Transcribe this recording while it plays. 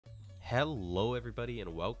Hello everybody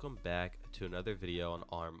and welcome back to another video on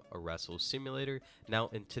ARM Wrestle Simulator. Now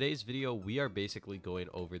in today's video we are basically going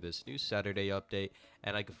over this new Saturday update,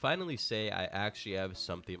 and I can finally say I actually have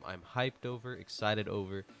something I'm hyped over, excited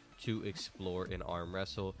over to explore in ARM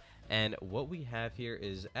Wrestle. And what we have here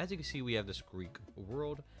is, as you can see, we have this Greek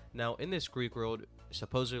world. Now in this Greek world,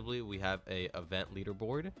 supposedly we have a event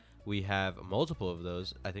leaderboard. We have multiple of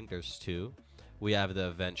those. I think there's two. We have the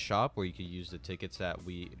event shop where you can use the tickets that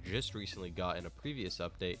we just recently got in a previous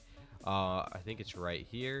update. I think it's right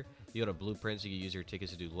here. You go to blueprints, you can use your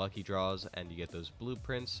tickets to do lucky draws, and you get those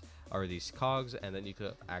blueprints or these cogs, and then you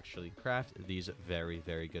could actually craft these very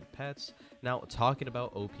good pets. Now talking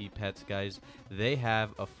about OP pets, guys, they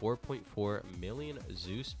have a 4.4 million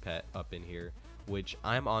ZEUS pet up in here, which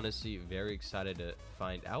I'm honestly very excited to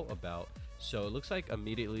find out about. So it looks like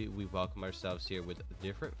immediately we welcome ourselves here with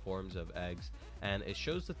different forms of eggs, and it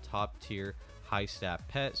shows the top tier high stat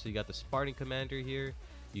pet. So you got the Spartan Commander here,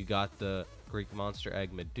 you got the Greek Monster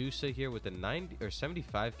Egg Medusa here with the 90 or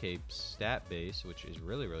 75k stat base, which is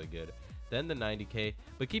really good. Then the 90k,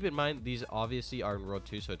 but keep in mind these obviously are in World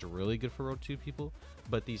 2, so it's really good for World 2 people,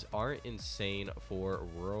 but these aren't insane for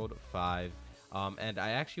World 5. And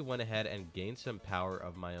I actually went ahead and gained some power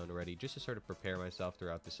of my own already just to sort of prepare myself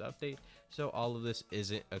throughout this update, so all of this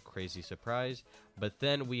isn't a crazy surprise. But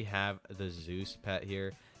then we have the ZEUS pet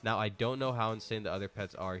here. Now I don't know how insane the other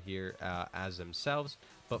pets are here as themselves,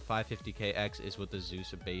 but 550k X is what the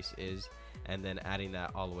ZEUS base is, and then adding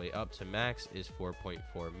that all the way up to max is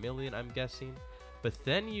 4.4 million, I'm guessing. But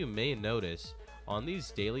then you may notice on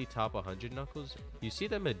these daily top 100 knuckles, you see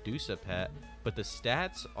the Medusa pet, but the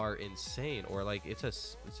stats are insane, or like it's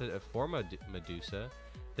a form of Medusa.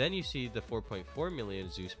 Then you see the 4.4 million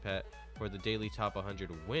ZEUS pet for the daily top 100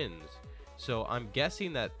 wins. So I'm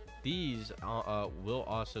guessing that these will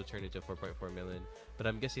also turn into 4.4 million, but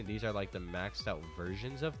I'm guessing these are like the maxed out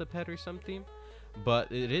versions of the pet or something.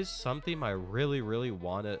 But it is something I really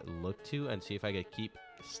want to look to and see if I could keep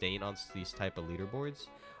staying on these type of leaderboards.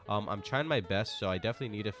 I'm trying my best, so I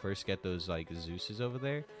definitely need to first get those like Zeuses over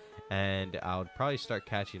there, and I'll probably start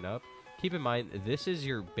catching up. Keep in mind, this is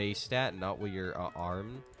your base stat, not what your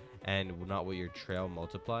arm and not what your trail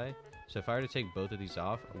multiply. So if I were to take both of these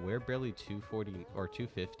off, we're barely 240 or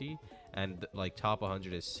 250, and like top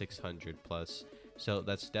 100 is 600 plus. So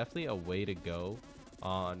that's definitely a way to go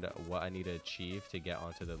on what I need to achieve to get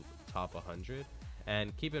onto the top 100.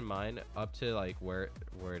 And keep in mind, up to like where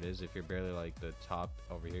it is, if you're barely like the top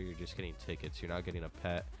over here, you're just getting tickets, you're not getting a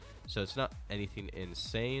pet. So it's not anything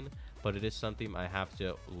insane, but it is something I have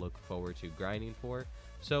to look forward to grinding for.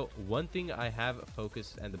 So one thing I have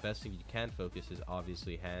focused, and the best thing you can focus, is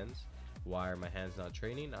obviously hands. Why are my hands not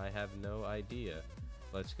training? I have no idea.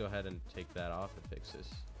 Let's go ahead and take that off and fix this.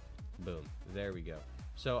 Boom, there we go.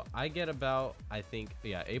 So I get about, I think,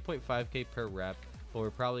 yeah, 8.5k per rep, but we're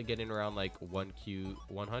probably getting around like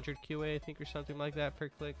 100 QA, I think, or something like that per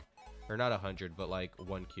click. Or not 100, but like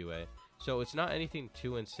 1 QA. So it's not anything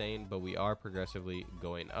too insane, but we are progressively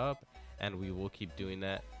going up, and we will keep doing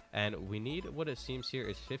that. And we need, what it seems here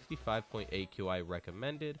is 55.8 QI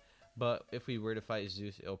recommended, but if we were to fight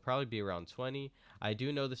ZEUS, it'll probably be around 20. I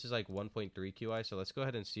do know this is like 1.3 QI, so let's go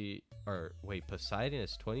ahead and see. Or wait, Poseidon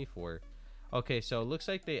is 24. Okay, so it looks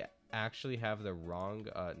like they actually have the wrong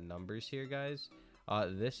numbers here, guys.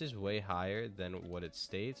 This is way higher than what it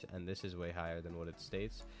states, and this is way higher than what it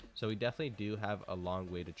states. So we definitely do have a long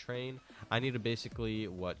way to train. I need to basically,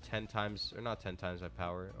 what, 10 times, or not 10 times my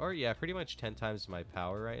power, or yeah, pretty much 10 times my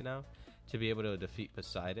power right now to be able to defeat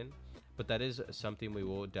Poseidon. But that is something we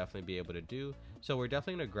will definitely be able to do. So we're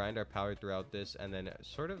definitely going to grind our power throughout this, and then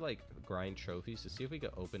sort of like grind trophies to see if we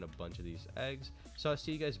can open a bunch of these eggs. So I'll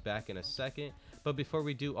see you guys back in a second. But before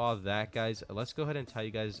we do all that, guys, let's go ahead and tell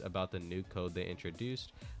you guys about the new code they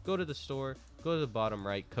introduced. Go to the store, go to the bottom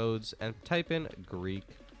right, codes, and type in Greek.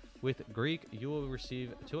 With Greek, you will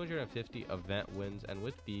receive 250 event wins, and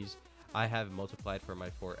with these, I have multiplied for my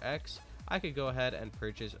 4x. I could go ahead and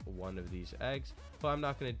purchase one of these eggs, but I'm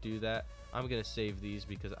not going to do that. I'm going to save these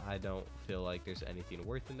because I don't feel like there's anything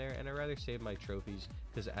worth in there, and I'd rather save my trophies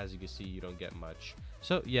because, as you can see, you don't get much.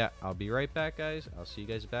 So yeah, I'll be right back, guys. I'll see you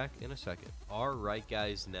guys back in a second. All right,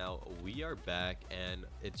 guys, now we are back, and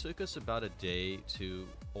it took us about a day to,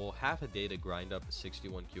 well, half a day to grind up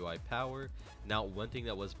 61 QI power. Now, one thing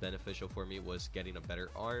that was beneficial for me was getting a better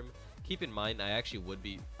arm. Keep in mind, I actually would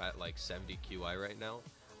be at like 70 QI right now.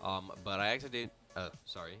 But I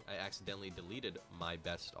accidentally deleted my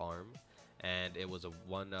best arm, and it was a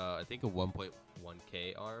I think a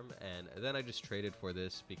 1.1k arm, and then I just traded for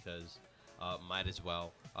this because might as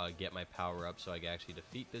well get my power up so I can actually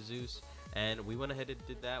defeat the ZEUS. and we went ahead and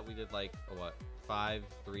did that. We did like what,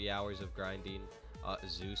 3 hours of grinding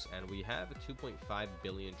ZEUS, and we have 2.5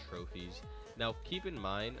 billion trophies. Now keep in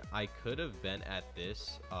mind, I could have been at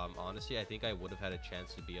this. Honestly, I think I would have had a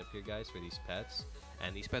chance to be up here, guys, for these pets.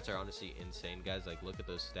 And these pets are honestly insane, guys. Like, look at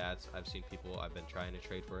those stats. I've seen people, I've been trying to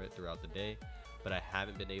trade for it throughout the day, but I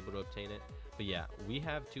haven't been able to obtain it. But yeah, we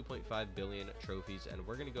have 2.5 billion trophies, and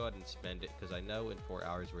we're gonna go ahead and spend it, because I know in 4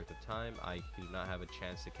 hours worth of time I do not have a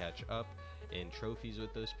chance to catch up in trophies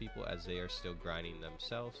with those people, as they are still grinding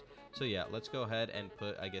themselves. So yeah, let's go ahead and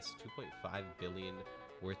put, I guess, 2.5 billion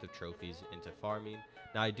worth of trophies into farming.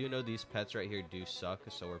 Now I do know these pets right here do suck,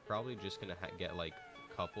 so we're probably just gonna get like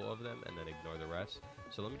a couple of them and then ignore the rest.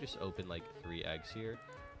 So let me just open like 3 eggs here.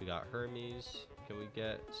 We got Hermes. Can we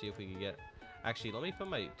see if we can get, actually let me put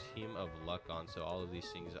my team of luck on, so all of these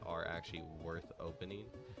things are actually worth opening.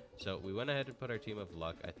 So we went ahead and put our team of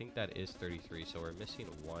luck. I think that is 33, so we're missing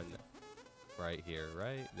one right here.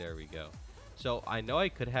 Right there we go. So I know I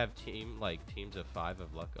could have teams of 5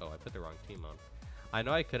 of luck. Oh, I put the wrong team on. I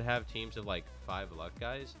know I could have teams of like 5 luck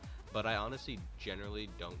guys, but I honestly generally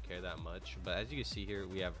don't care that much. But as you can see here,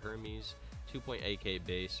 we have Hermes, 2.8k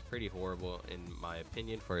base, pretty horrible in my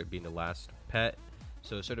opinion for it being the last pet.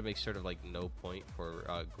 So it sort of makes like no point for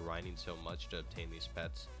grinding so much to obtain these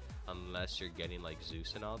pets unless you're getting like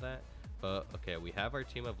ZEUS and all that. But okay, we have our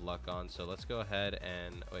team of luck on, so let's go ahead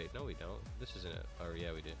and wait, no we don't. This isn't it. Oh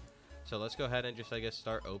yeah, we do. So let's go ahead and just, I guess,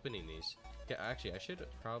 start opening these. Yeah, actually I should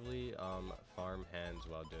probably farm hands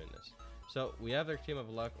while doing this. So we have our team of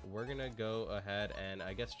luck. We're gonna go ahead and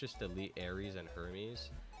I guess just delete Ares and Hermes.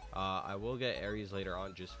 I will get Ares later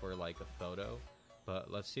on just for like a photo,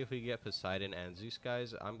 but let's see if we can get Poseidon and ZEUS,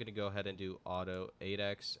 guys. I'm gonna go ahead and do auto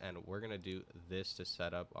 8x, and we're gonna do this to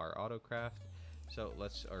set up our auto craft. So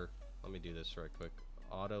let me do this right quick.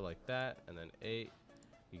 Auto like that, and then 8,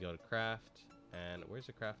 you go to craft, and where's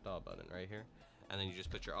the craft all button? Right here. And then you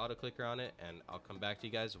just put your auto clicker on it, and I'll come back to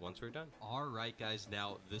you guys once we're done. All right, guys,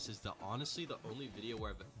 now this is honestly the only video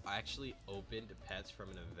where I've actually opened pets from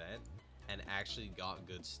an event and actually got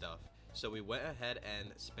good stuff. So we went ahead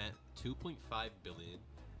and spent 2.5 billion,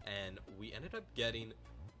 and we ended up getting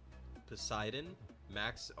Poseidon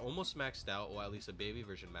almost maxed out, or at least a baby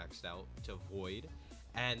version maxed out, to Void,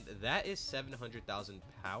 and that is 700,000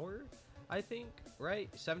 power, I think, right?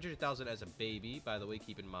 700,000 as a baby, by the way,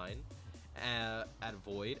 keep in mind, at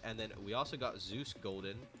Void. And then we also got ZEUS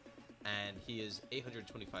Golden, and he is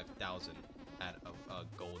 825,000 at a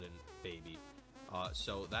golden baby.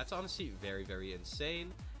 So that's honestly very, very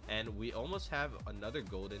insane. And we almost have another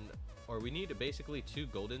golden, or we need basically 2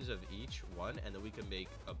 goldens of each one, and then we can make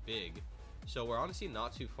a big. So we're honestly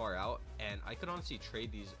not too far out, and I could honestly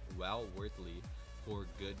trade these well worthily for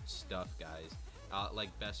good stuff, guys.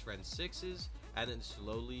 Like best friend 6s, and then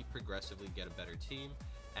slowly progressively get a better team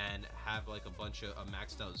and have like a bunch of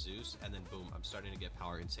maxed out ZEUS, and then boom, I'm starting to get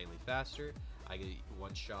power insanely faster. I get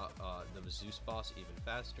one shot the ZEUS boss even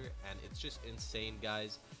faster, and it's just insane,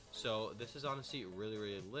 guys. So this is honestly really,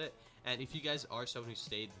 really lit. And if you guys are someone who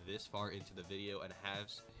stayed this far into the video and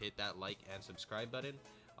has hit that like and subscribe button,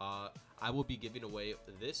 I will be giving away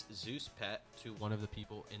this ZEUS pet to one of the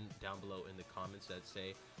people down below in the comments that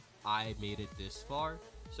say I made it this far.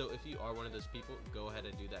 So if you are one of those people, go ahead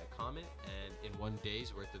and do that comment, and in 1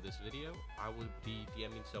 day's worth of this video, I will be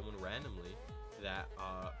DMing someone randomly that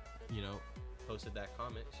posted that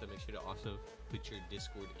comment. So make sure to also put your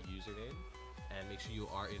Discord username, and make sure you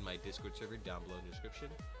are in my Discord server down below in the description,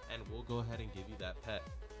 and we'll go ahead and give you that pet.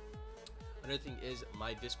 Another thing is,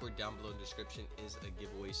 my Discord down below in the description is a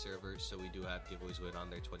giveaway server, so we do have giveaways going on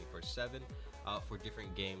there 24/7 for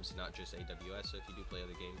different games, not just AWS. So if you do play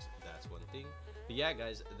other games, that's one thing. But yeah,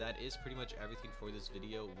 guys, that is pretty much everything for this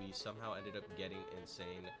video. We somehow ended up getting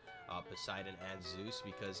insane Poseidon and ZEUS,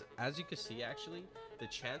 because as you can see, actually the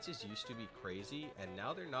chances used to be crazy, and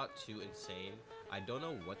now they're not too insane. I don't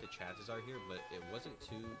know what the chances are here, but it wasn't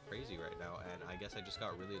too crazy right now, and I guess I just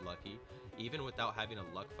got really lucky. Even without having a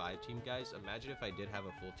luck 5 team, guys, imagine if I did have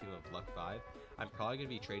a full team of luck 5. I'm probably gonna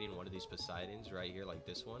be trading one of these Poseidons right here, like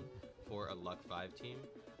this one, for a luck 5 team,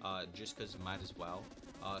 just because might as well.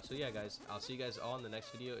 So yeah, guys, I'll see you guys all in the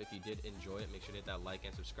next video. If you did enjoy it, make sure to hit that like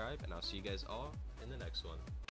and subscribe, and I'll see you guys all in the next one.